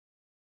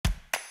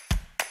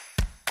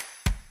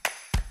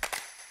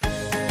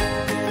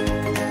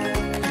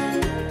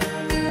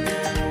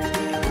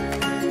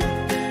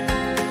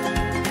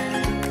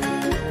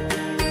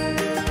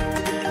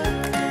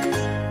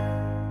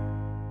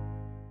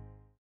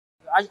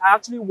I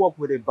actually work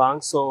with a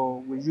bank,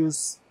 so we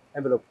use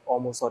envelope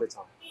almost all the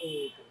time.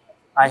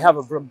 I have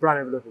a brown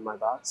envelope in my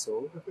bag,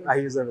 so I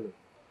use envelope.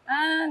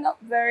 Not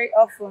very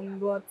often,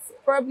 but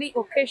probably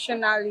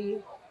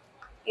occasionally.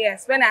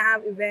 Yes, when I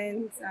have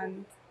events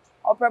and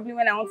or probably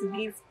when I want to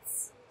gift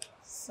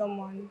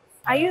someone.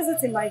 I use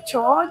it in my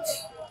church.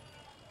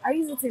 I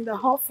use it in the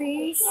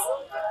office.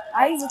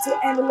 I use it to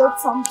envelope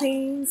some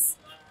things,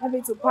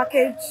 maybe to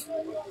package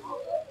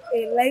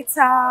a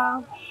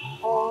letter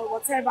or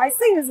whatever. I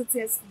still use it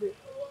yesterday.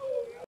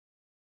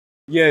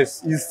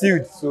 Yes, it's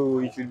sealed, so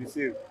it should be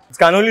sealed. It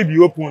can only be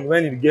opened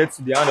when it gets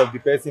to the hand of the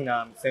person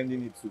I'm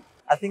sending it to.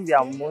 I think they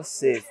are most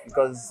safe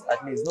because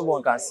at least no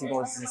one can see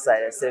what's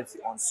inside except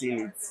you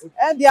unseal it.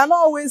 And they are not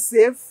always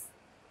safe.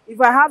 If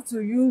I have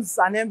to use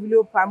an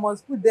envelope, I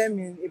must put them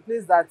in a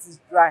place that is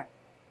dry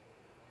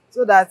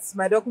so that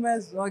my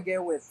documents do not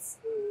get wet.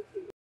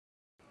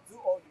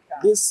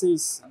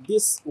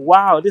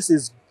 Wow, this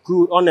is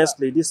good.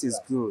 Honestly, this is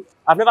good.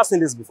 I've never seen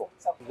this before.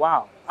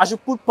 Wow, I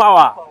should put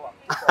power.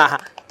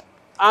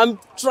 I'm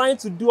trying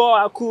to do all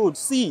I could.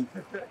 See,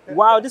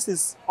 wow, this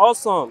is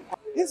awesome.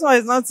 This one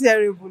is not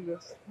terrible.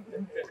 It's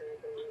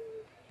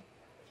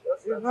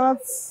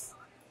not.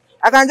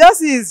 I can just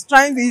see it's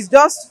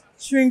just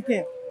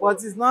shrinking,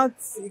 but it's not.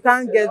 You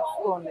can't get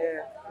on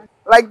there.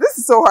 Like, this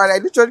is so hard. I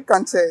literally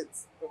can't tear it.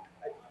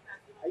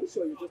 Are you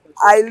sure you just?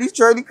 I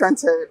literally can't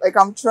tear it. Like,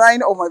 I'm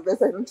trying all my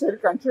best. I literally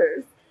can't tear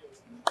it.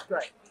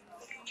 Try.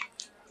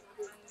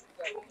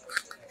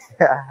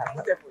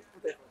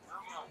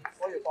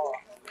 All your power.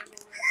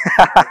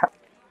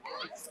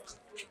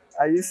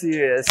 Are you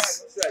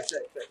serious?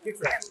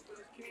 Try.